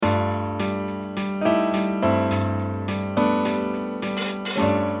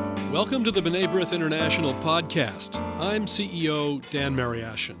Welcome to the B'nai B'rith International podcast. I'm CEO Dan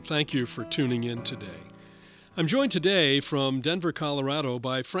Mariaschin. Thank you for tuning in today. I'm joined today from Denver, Colorado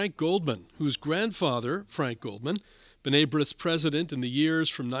by Frank Goldman, whose grandfather, Frank Goldman, B'nai B'rith's president in the years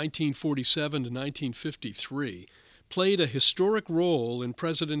from 1947 to 1953, played a historic role in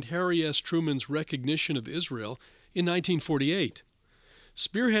President Harry S. Truman's recognition of Israel in 1948.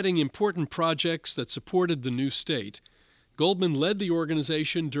 Spearheading important projects that supported the new state, Goldman led the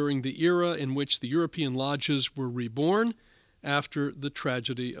organization during the era in which the European lodges were reborn after the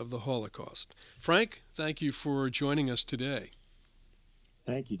tragedy of the Holocaust. Frank, thank you for joining us today.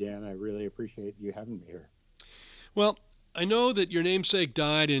 Thank you, Dan. I really appreciate you having me here. Well, I know that your namesake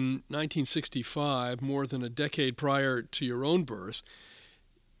died in 1965, more than a decade prior to your own birth.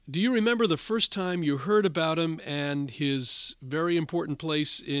 Do you remember the first time you heard about him and his very important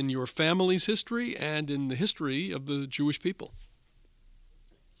place in your family's history and in the history of the Jewish people?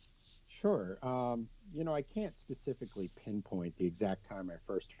 Sure. I can't specifically pinpoint the exact time I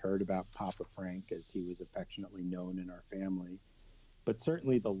first heard about Papa Frank, as he was affectionately known in our family. But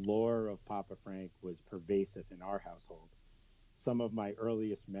certainly the lore of Papa Frank was pervasive in our household. Some of my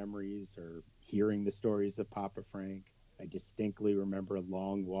earliest memories are hearing the stories of Papa Frank. I distinctly remember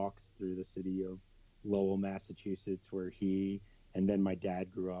long walks through the city of Lowell, Massachusetts, where he and then my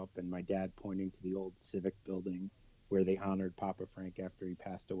dad grew up, and my dad pointing to the old Civic building where they honored Papa Frank after he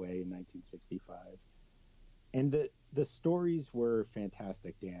passed away in 1965. And the stories were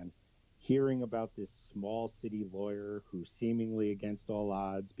fantastic, Dan. Hearing about this small city lawyer who, seemingly against all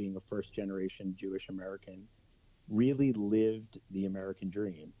odds, being a first-generation Jewish American, really lived the American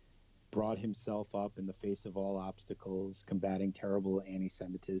dream, brought himself up in the face of all obstacles, combating terrible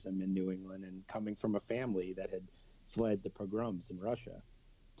anti-Semitism in New England, and coming from a family that had fled the pogroms in Russia,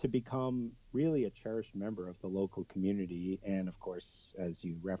 to become really a cherished member of the local community and, of course, as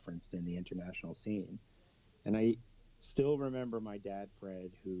you referenced, in the international scene. And I still remember my dad,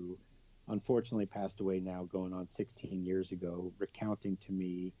 Fred, who unfortunately passed away now going on 16 years ago, recounting to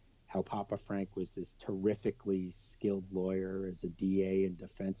me how Papa Frank was this terrifically skilled lawyer as a DA and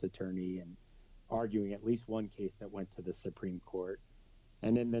defense attorney, and arguing at least one case that went to the Supreme Court.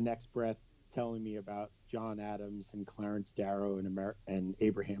 And in the next breath, telling me about John Adams and Clarence Darrow and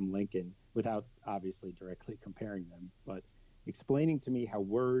Abraham Lincoln, without obviously directly comparing them, but explaining to me how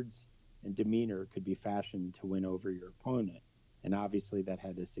words and demeanor could be fashioned to win over your opponent. And obviously that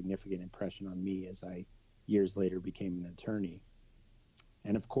had a significant impression on me as I years later became an attorney.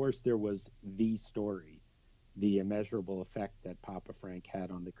 And of course there was the story, the immeasurable effect that Papa Frank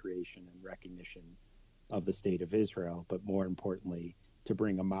had on the creation and recognition of the state of Israel, but more importantly, to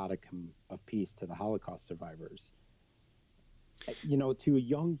bring a modicum of peace to the Holocaust survivors. To a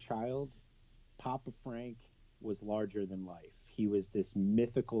young child, Papa Frank was larger than life. He was this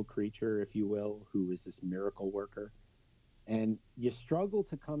mythical creature, if you will, who was this miracle worker. And you struggle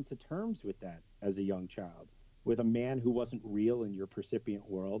to come to terms with that as a young child, with a man who wasn't real in your percipient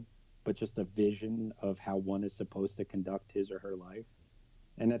world, but just a vision of how one is supposed to conduct his or her life.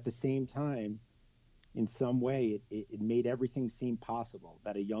 And at the same time, in some way, it made everything seem possible,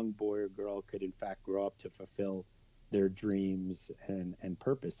 that a young boy or girl could in fact grow up to fulfill their dreams and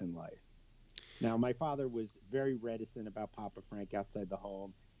purpose in life. Now, my father was very reticent about Papa Frank outside the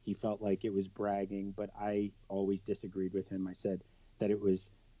home. He felt like it was bragging, but I always disagreed with him. I said that it was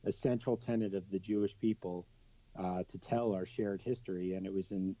a central tenet of the Jewish people to tell our shared history, and it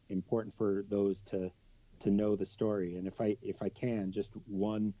was important for those to know the story. And if I can, just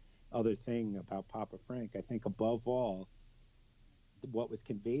one other thing about Papa Frank, I think above all, what was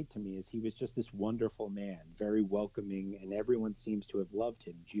conveyed to me is he was just this wonderful man, very welcoming, and everyone seems to have loved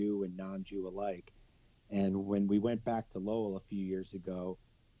him, Jew and non-Jew alike. And when we went back to Lowell a few years ago,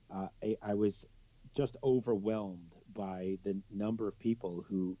 I was just overwhelmed by the number of people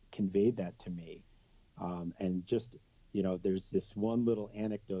who conveyed that to me. And just, there's this one little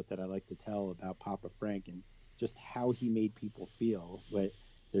anecdote that I like to tell about Papa Frank and just how he made people feel. But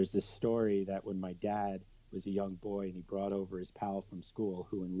there's this story that when my dad was a young boy and he brought over his pal from school,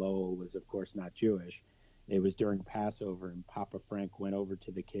 who in Lowell was, of course, not Jewish, it was during Passover, and Papa Frank went over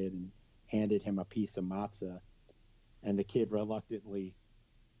to the kid and handed him a piece of matzah, and the kid reluctantly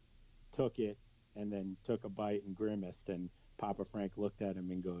took it and then took a bite and grimaced, and Papa Frank looked at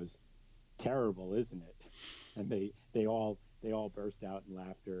him and goes, "Terrible, isn't it?" And they all burst out in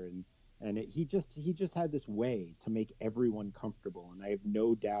laughter, and he just had this way to make everyone comfortable, and I have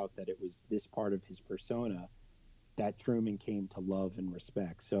no doubt that it was this part of his persona that Truman came to love and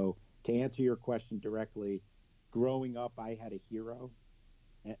respect. So to answer your question directly, growing up, I had a hero,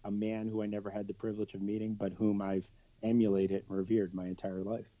 a man who I never had the privilege of meeting, but whom I've emulated and revered my entire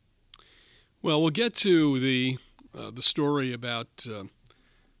life. Well, we'll get to the story about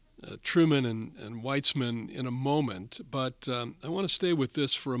Truman and Weitzman in a moment, but I want to stay with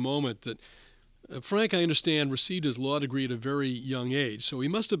this for a moment. That Frank, I understand, received his law degree at a very young age, so he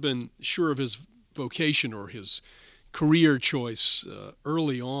must have been sure of his vocation or his career choice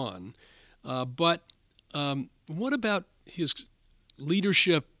early on. But what about his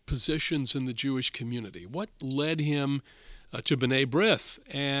leadership positions in the Jewish community? What led him to B'nai B'rith,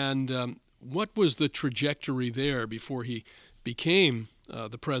 and what was the trajectory there before he became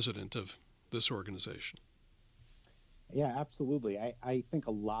the president of this organization? Yeah, absolutely. I think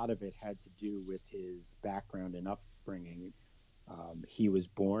a lot of it had to do with his background and upbringing. He was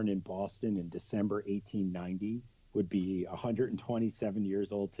born in Boston in December 1890, would be 127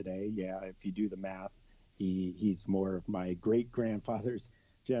 years old today. Yeah, if you do the math, he's more of my great grandfather's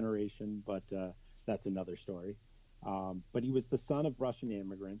generation, but that's another story. But he was the son of Russian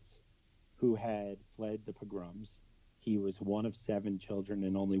immigrants who had fled the pogroms. He was one of seven children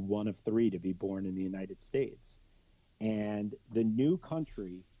and only one of three to be born in the United States. And the new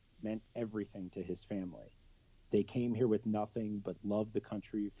country meant everything to his family. They came here with nothing but loved the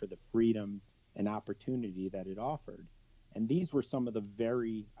country for the freedom and opportunity that it offered. And these were some of the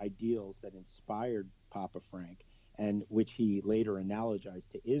very ideals that inspired Papa Frank, and which he later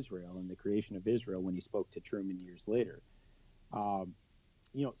analogized to Israel and the creation of Israel when he spoke to Truman years later. Um,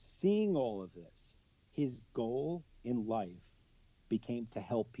 Seeing all of this, his goal in life became to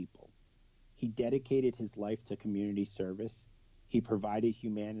help people. He dedicated his life to community service. He provided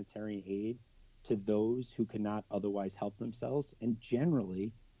humanitarian aid to those who could not otherwise help themselves. And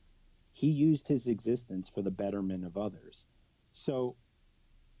generally, he used his existence for the betterment of others. So,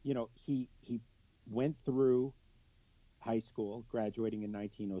 he went through high school, graduating in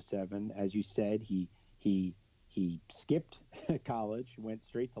 1907. As you said, he he skipped college, went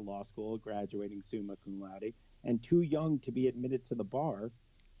straight to law school, graduating summa cum laude, and too young to be admitted to the bar,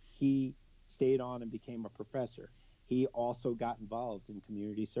 he stayed on and became a professor. He also got involved in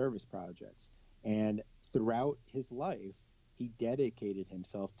community service projects. And throughout his life, he dedicated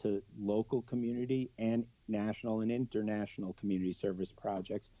himself to local community and national and international community service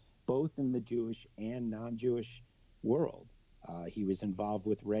projects, both in the Jewish and non Jewish world. He was involved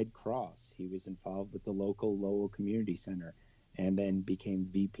with Red Cross. He was involved with the local Lowell Community Center, and then became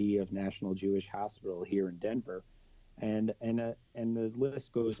VP of National Jewish Hospital here in Denver, and the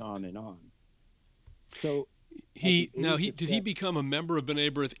list goes on and on. So Did he become a member of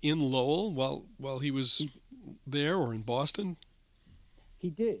B'nai B'rith in Lowell while he was there, or in Boston? He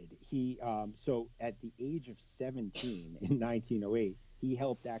did. So at the age of 17 in 1908, he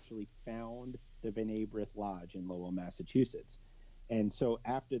helped actually found the B'nai B'rith Lodge in Lowell, Massachusetts. And so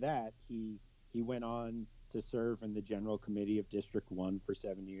after that, he went on to serve in the General Committee of District 1 for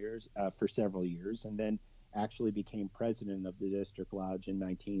for several years, and then actually became president of the District Lodge in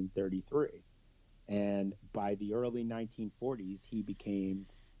 1933. And by the early 1940s, he became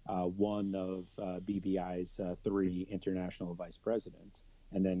one of BBI's three international vice presidents.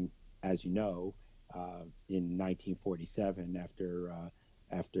 And then, as you know, in 1947,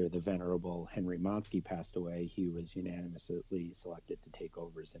 after the venerable Henry Monsky passed away, he was unanimously selected to take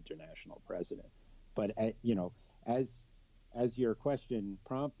over as international president. But as your question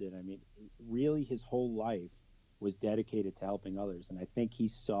prompted, I mean, really, his whole life was dedicated to helping others, and I think he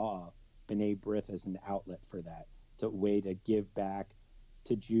saw B'nai B'rith as an outlet for that, to a way to give back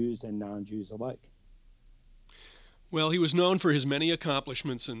to Jews and non-Jews alike. Well, he was known for his many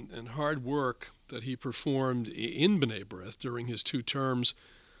accomplishments and hard work that he performed in B'nai B'rith during his two terms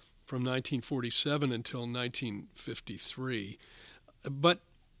from 1947 until 1953. But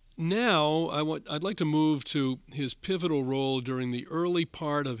now I'd like to move to his pivotal role during the early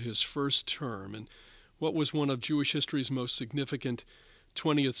part of his first term and what was one of Jewish history's most significant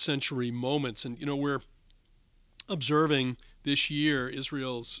 20th century moments. And, we're observing this year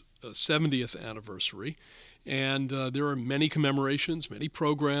Israel's 70th anniversary. And there are many commemorations, many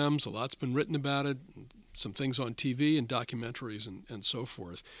programs, a lot's been written about it, some things on TV and documentaries and so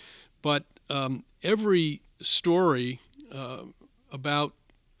forth. But every story about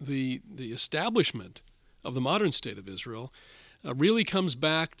the establishment of the modern state of Israel really comes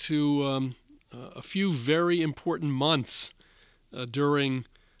back to a few very important months during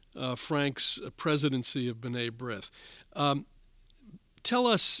Frank's presidency of B'nai B'rith. Tell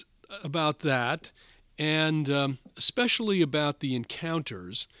us about that, and especially about the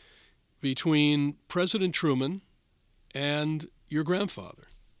encounters between President Truman and your grandfather.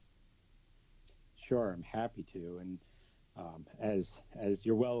 Sure, I'm happy to. And as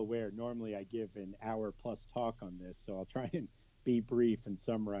you're well aware, normally I give an hour plus talk on this, so I'll try and be brief and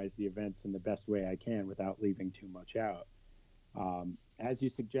summarize the events in the best way I can without leaving too much out. As you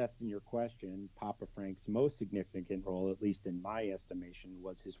suggest in your question, Papa Frank's most significant role, at least in my estimation,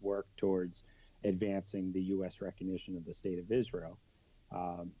 was his work towards advancing the U.S. recognition of the State of Israel.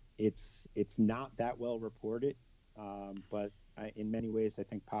 It's not that well reported, but in many ways, I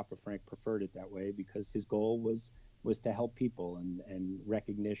think Papa Frank preferred it that way because his goal was to help people, and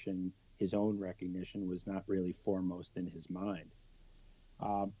recognition, his own recognition, was not really foremost in his mind.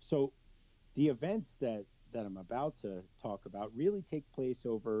 So the events that I'm about to talk about really take place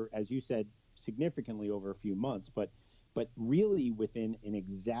over, as you said, significantly over a few months, but really within an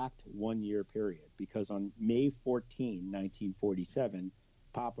exact 1 year period, because on May 14, 1947,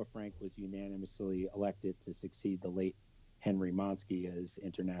 Papa Frank was unanimously elected to succeed the late Henry Monsky as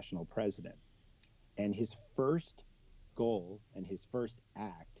international president. And his first goal and his first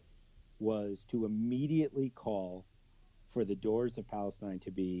act was to immediately call for the doors of Palestine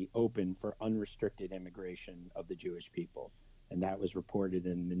to be open for unrestricted immigration of the Jewish people. And that was reported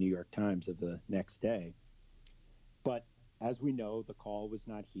in the New York Times of the next day. But as we know, the call was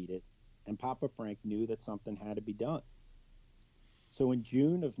not heeded, and Papa Frank knew that something had to be done. So in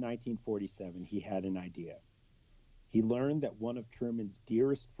June of 1947, he had an idea. He learned that one of Truman's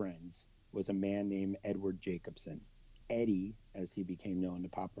dearest friends was a man named Edward Jacobson. Eddie, as he became known to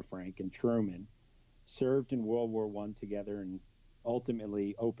Papa Frank, and Truman served in World War I together and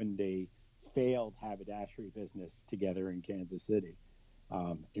ultimately opened a failed haberdashery business together in Kansas City.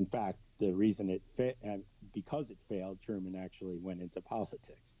 In fact, the reason because it failed, Truman actually went into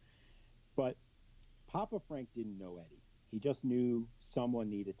politics. But Papa Frank didn't know Eddie. He just knew someone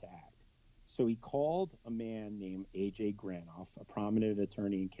needed to act. So he called a man named A.J. Granoff, a prominent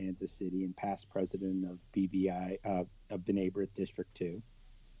attorney in Kansas City and past president of BBI, of B'nai B'rith District 2.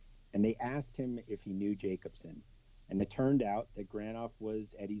 And they asked him if he knew Jacobson. And it turned out that Granoff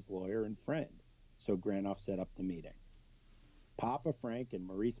was Eddie's lawyer and friend. So Granoff set up the meeting. Papa Frank and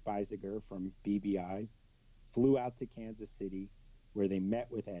Maurice Beisiger from BBI flew out to Kansas City, where they met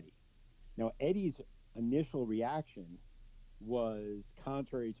with Eddie. Now, Eddie's initial reaction was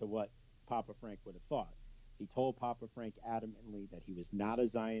contrary to what Papa Frank would have thought. He told Papa Frank adamantly that he was not a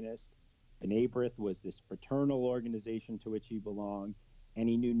Zionist. B'nai B'rith was this fraternal organization to which he belonged, and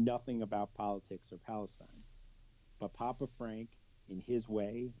he knew nothing about politics or Palestine. But Papa Frank, in his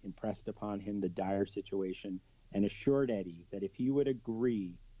way, impressed upon him the dire situation and assured Eddie that if he would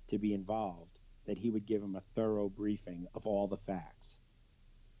agree to be involved, that he would give him a thorough briefing of all the facts.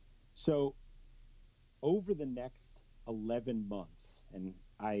 So over the next 11 months, and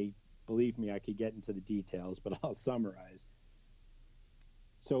believe me, I could get into the details, but I'll summarize.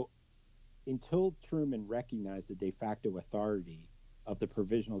 So until Truman recognized the de facto authority of the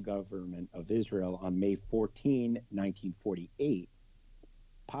Provisional Government of Israel on May 14, 1948,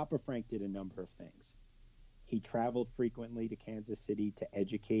 Papa Frank did a number of things. He traveled frequently to Kansas City to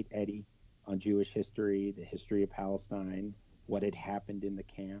educate Eddie on Jewish history, the history of Palestine, what had happened in the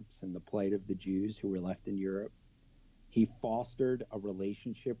camps, and the plight of the Jews who were left in Europe. He fostered a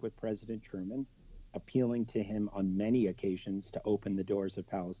relationship with President Truman, appealing to him on many occasions to open the doors of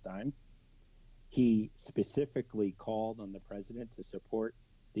Palestine. He specifically called on the president to support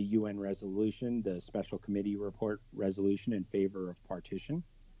the UN resolution, the Special Committee Report resolution in favor of partition,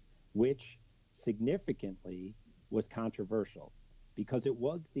 which significantly was controversial because it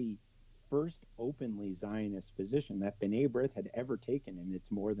was the first openly Zionist position that B'nai B'rith had ever taken in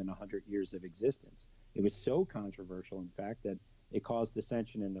its more than 100 years of existence. It was so controversial, in fact, that it caused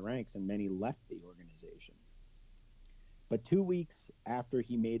dissension in the ranks and many left the organization. But 2 weeks after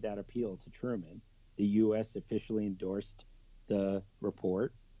he made that appeal to Truman, the U.S. officially endorsed the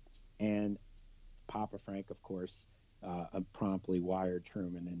report, and Papa Frank, of course, promptly wired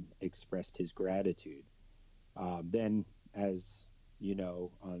Truman and expressed his gratitude. Then, as you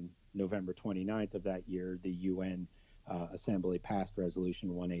know, on November 29th of that year, the UN Assembly passed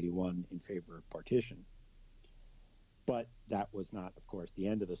Resolution 181 in favor of partition. But that was not, of course, the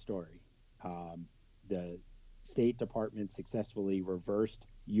end of the story. The State Department successfully reversed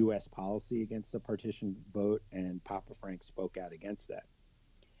U.S. policy against the partition vote, and Papa Frank spoke out against that.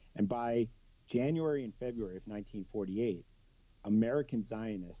 And by January and February of 1948, American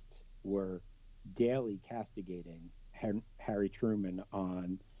Zionists were daily castigating Harry Truman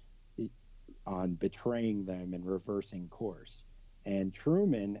on betraying them and reversing course. And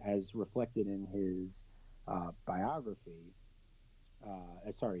Truman, as reflected in his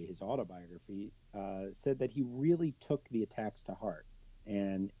his autobiography, said that he really took the attacks to heart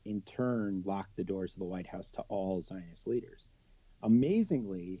and in turn locked the doors of the White House to all Zionist leaders.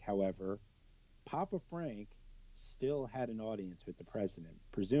 Amazingly, however, Papa Frank still had an audience with the president,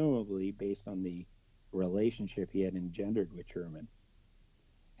 presumably based on the relationship he had engendered with Truman.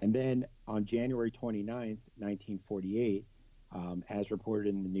 And then on January 29th, 1948, as reported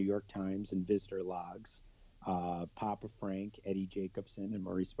in the New York Times and visitor logs, Papa Frank, Eddie Jacobson, and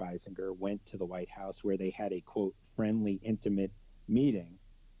Maurice Beisinger went to the White House where they had a, quote, friendly, intimate meeting.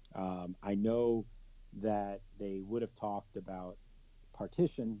 I know that they would have talked about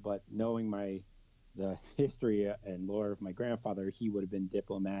partition, but knowing the history and lore of my grandfather, he would have been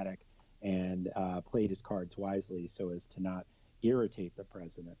diplomatic and played his cards wisely so as to not irritate the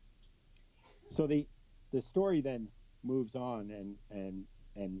president. So the story then moves on,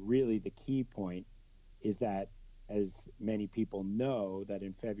 and really the key point is that, as many people know, that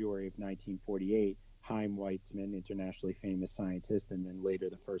in February of 1948, Chaim Weizmann, internationally famous scientist and then later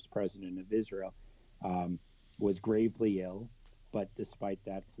the first president of Israel, was gravely ill, but despite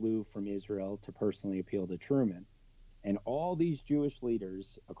that flew from Israel to personally appeal to Truman. And all these Jewish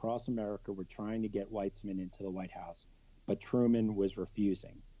leaders across America were trying to get Weizmann into the White House, but Truman was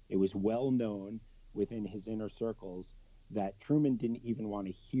refusing. It was well known within his inner circles that Truman didn't even want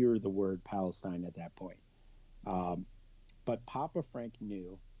to hear the word Palestine at that point. But Papa Frank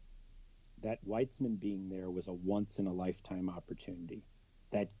knew that Weizmann being there was a once-in-a-lifetime opportunity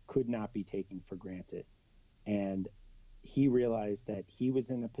that could not be taken for granted. And he realized that he was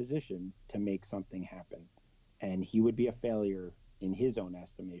in a position to make something happen, and he would be a failure in his own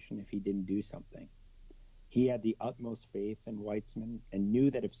estimation if he didn't do something. He had the utmost faith in Weizmann and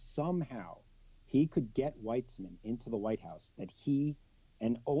knew that if somehow he could get Weizmann into the White House, that he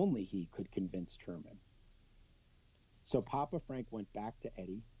and only he could convince Truman. So Papa Frank went back to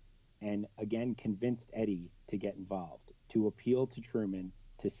Eddie and again convinced Eddie to get involved, to appeal to Truman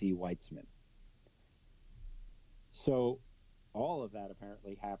to see Weizmann. So all of that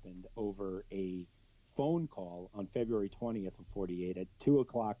apparently happened over a phone call on February 20th of 48 at 2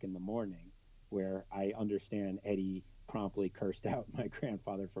 o'clock in the morning, where I understand Eddie promptly cursed out my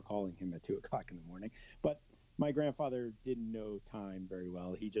grandfather for calling him at 2 o'clock in the morning. But my grandfather didn't know time very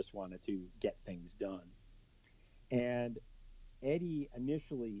well. He just wanted to get things done. And Eddie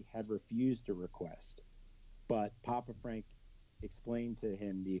initially had refused a request, but Papa Frank explained to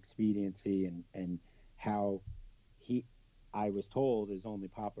him the expediency and how I was told, as only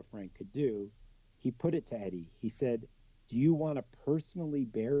Papa Frank could do. He put it to Eddie. He said, "Do you want to personally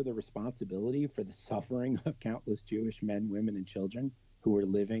bear the responsibility for the suffering of countless Jewish men, women, and children who were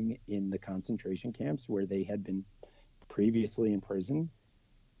living in the concentration camps where they had been previously imprisoned?"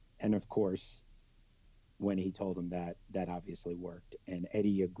 And of course, when he told him that, that obviously worked, and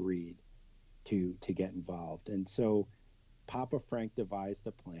Eddie agreed to get involved. And so Papa Frank devised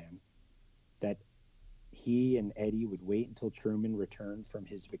a plan that he and Eddie would wait until Truman returned from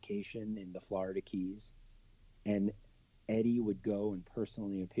his vacation in the Florida Keys, and Eddie would go and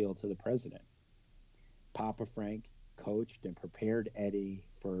personally appeal to the president. Papa Frank coached and prepared Eddie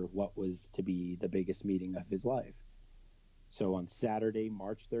for what was to be the biggest meeting of his life. So on Saturday,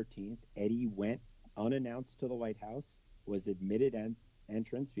 March 13th, Eddie went unannounced to the White House, was admitted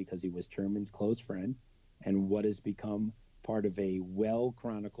entrance because he was Truman's close friend, and what has become part of a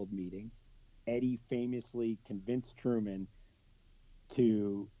well-chronicled meeting. Eddie famously convinced Truman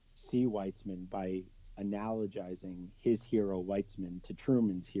to see Weizmann by analogizing his hero Weizmann to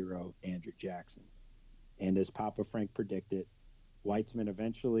Truman's hero Andrew Jackson. And as Papa Frank predicted, Weizmann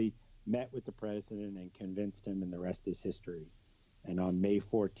eventually met with the president and convinced him, and the rest is history. And on May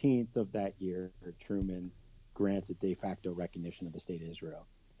 14th of that year, Truman granted de facto recognition of the state of Israel.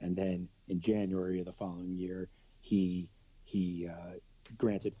 And then in January of the following year, he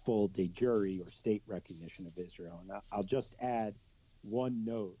granted full de jure or state recognition of Israel. And I'll just add one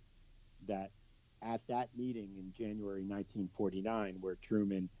note that at that meeting in January 1949, where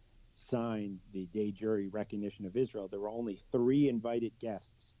Truman signed the de jure recognition of Israel, there were only 3 invited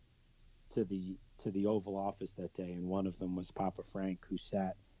guests to the Oval Office that day, and one of them was Papa Frank, who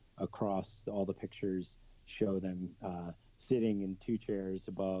sat across. All the pictures show them sitting in 2 chairs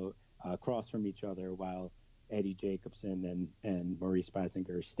across from each other, while Eddie Jacobson and Maurice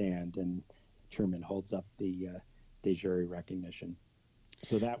Beisinger stand, and Truman holds up the de jure recognition.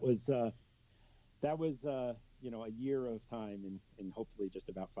 So that was a year of time in hopefully just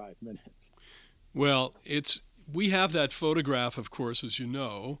about 5 minutes. Well, we have that photograph, of course, as you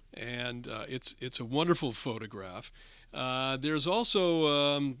know, and it's a wonderful photograph. There's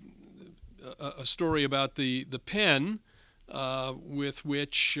also a story about the pen with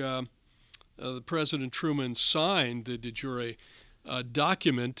which President Truman signed the de jure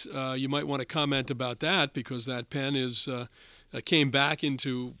document. You might want to comment about that, because that pen came back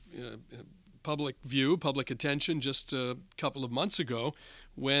into public view, public attention just a couple of months ago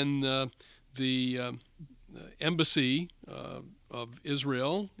when the embassy of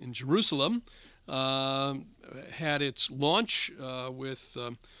Israel in Jerusalem had its launch with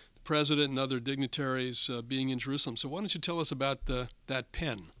the president and other dignitaries being in Jerusalem. So why don't you tell us about that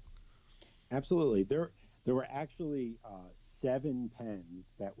pen? Absolutely. There were actually 7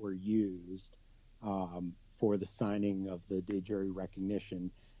 pens that were used for the signing of the de jure recognition,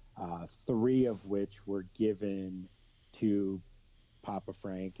 3 of which were given to Papa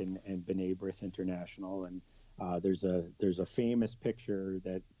Frank and B'nai B'rith International. And there's a famous picture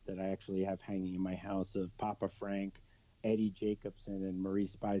that I actually have hanging in my house of Papa Frank, Eddie Jacobson, and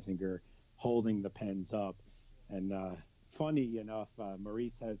Maurice Beisinger holding the pens up. And funny enough,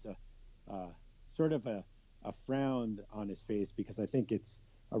 Maurice has a sort of a frown on his face, because I think it's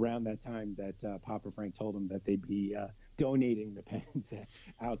around that time that Papa Frank told him that they'd be donating the pens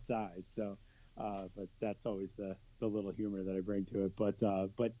outside. So, but that's always the little humor that I bring to it.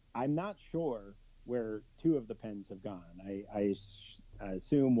 But I'm not sure where 2 of the pens have gone. I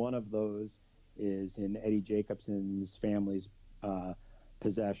assume one of those is in Eddie Jacobson's family's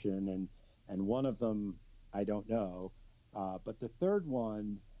possession, and one of them I don't know. But the third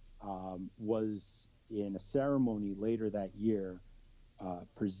one was in a ceremony later that year,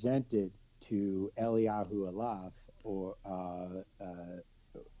 presented to Eliyahu Alaf, or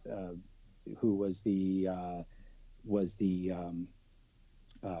who was the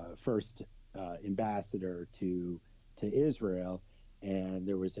first ambassador to Israel, and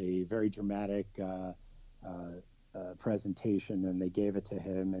there was a very dramatic presentation, and they gave it to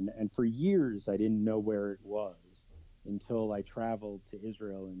him, and for years I didn't know where it was until I traveled to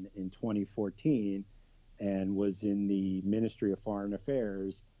Israel in 2014 and was in the Ministry of Foreign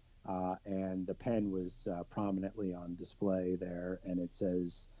Affairs, and the pen was prominently on display there, and it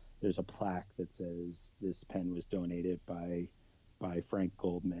says, there's a plaque that says this pen was donated by Frank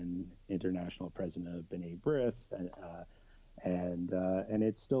Goldman, International President of B'nai B'rith, and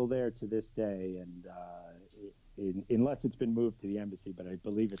it's still there to this day, and unless it's been moved to the embassy, but I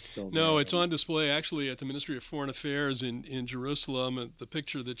believe it's still there. No, it's on display actually at the Ministry of Foreign Affairs in Jerusalem. The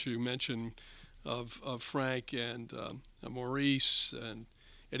picture that you mentioned of Frank and Maurice and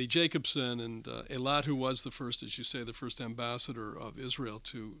Eddie Jacobson and Eilat, who was the first, as you say, the first ambassador of Israel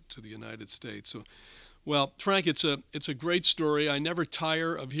to the United States. So, well, Frank, it's a great story. I never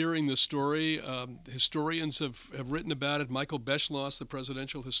tire of hearing this story. Historians have written about it. Michael Beschloss, the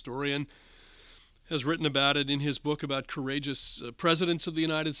presidential historian, has written about it in his book about courageous presidents of the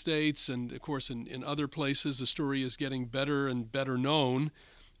United States, and of course in other places the story is getting better and better known,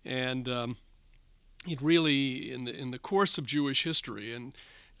 and it really in the course of Jewish history, and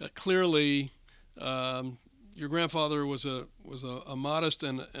clearly your grandfather was a modest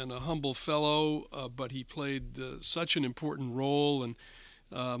and a humble fellow, but he played such an important role, and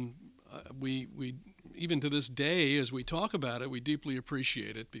we even to this day, as we talk about it, we deeply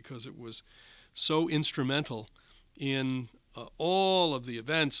appreciate it because it was so instrumental in all of the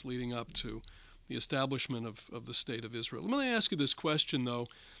events leading up to the establishment of the State of Israel. Let me ask you this question, though.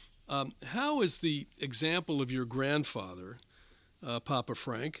 How has the example of your grandfather, Papa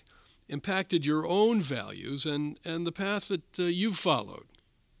Frank, impacted your own values and the path that you've followed?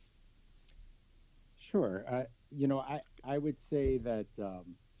 Sure. I would say that,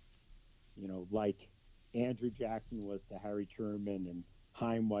 like Andrew Jackson was to Harry Truman and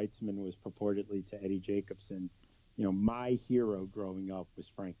Chaim Weizmann was purportedly to Eddie Jacobson, my hero growing up was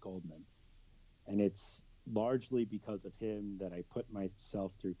Frank Goldman. And it's largely because of him that I put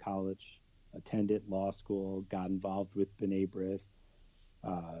myself through college, attended law school, got involved with B'nai B'rith,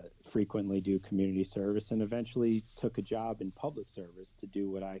 frequently do community service, and eventually took a job in public service to do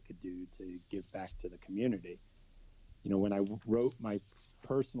what I could do to give back to the community. When I wrote my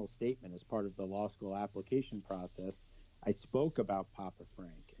personal statement as part of the law school application process, I spoke about Papa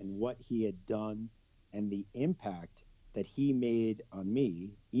Frank and what he had done and the impact that he made on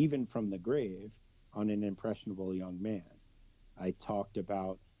me, even from the grave, on an impressionable young man. I talked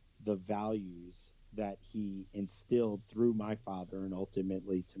about the values that he instilled through my father and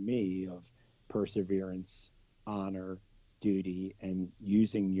ultimately to me of perseverance, honor, duty, and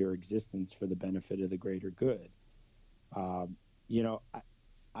using your existence for the benefit of the greater good.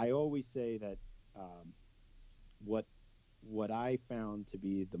 I always say that what I found to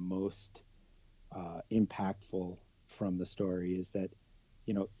be the most impactful from the story is that,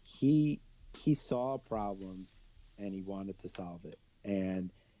 he saw a problem and he wanted to solve it.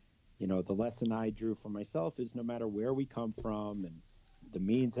 And, the lesson I drew for myself is no matter where we come from and the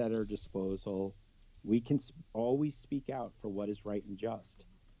means at our disposal, we can always speak out for what is right and just.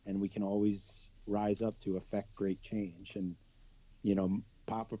 and we can always rise up to affect great change. And,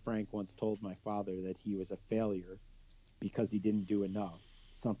 Papa Frank once told my father that he was a failure because he didn't do enough,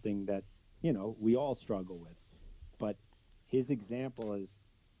 something that, we all struggle with. But his example has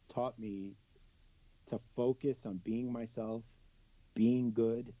taught me to focus on being myself, being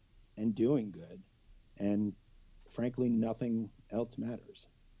good, and doing good. And frankly, nothing else matters.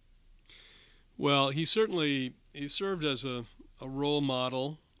 Well, he served as a role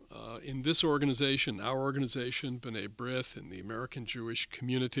model in this organization, our organization, B'nai B'rith, in the American Jewish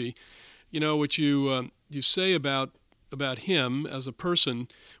community. What you say about him as a person.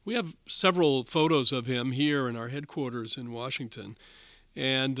 We have several photos of him here in our headquarters in Washington,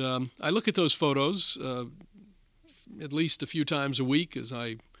 and I look at those photos at least a few times a week as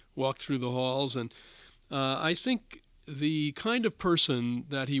I walk through the halls, and I think the kind of person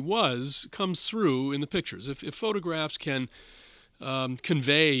that he was comes through in the pictures. If photographs can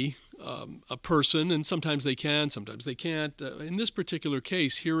convey a person, and sometimes they can, sometimes they can't. In this particular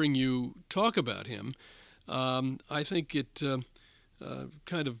case, hearing you talk about him, I think it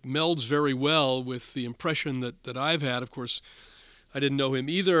kind of melds very well with the impression that I've had. Of course, I didn't know him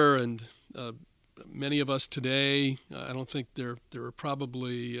either, and many of us today, I don't think there are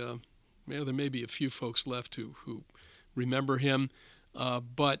probably, there may be a few folks left who remember him,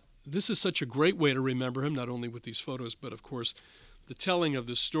 but this is such a great way to remember him, not only with these photos, but of course the telling of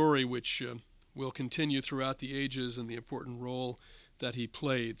this story, which will continue throughout the ages, and the important role that he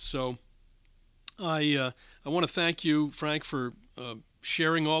played. So I want to thank you, Frank, for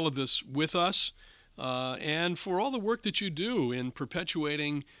sharing all of this with us, and for all the work that you do in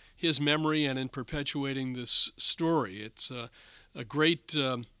perpetuating his memory and in perpetuating this story. It's a great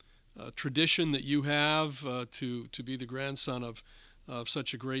tradition that you have to be the grandson of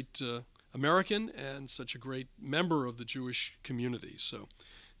such a great American and such a great member of the Jewish community. So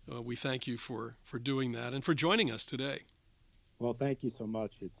we thank you for doing that and for joining us today. Well, thank you so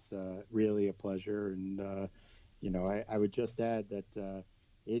much. It's really a pleasure. And, I would just add that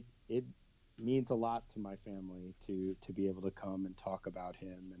it means a lot to my family to be able to come and talk about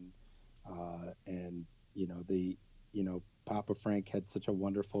him. And Papa Frank had such a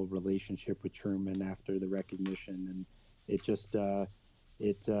wonderful relationship with Truman after the recognition. And it just,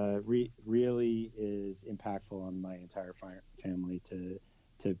 really is impactful on my entire family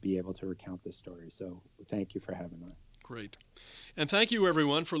to be able to recount this story. So thank you for having me. Great. And thank you,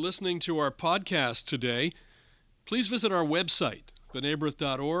 everyone, for listening to our podcast today. Please visit our website,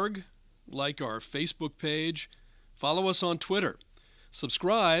 bnaibrith.org, like our Facebook page, follow us on Twitter,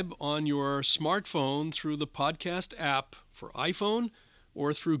 subscribe on your smartphone through the podcast app for iPhone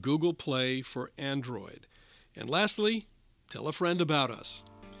or through Google Play for Android. And lastly, tell a friend about us.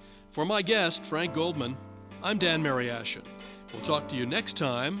 For my guest, Frank Goldman, I'm Dan Mariaschin. We'll talk to you next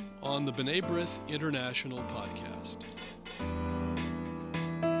time on the B'nai B'rith International Podcast.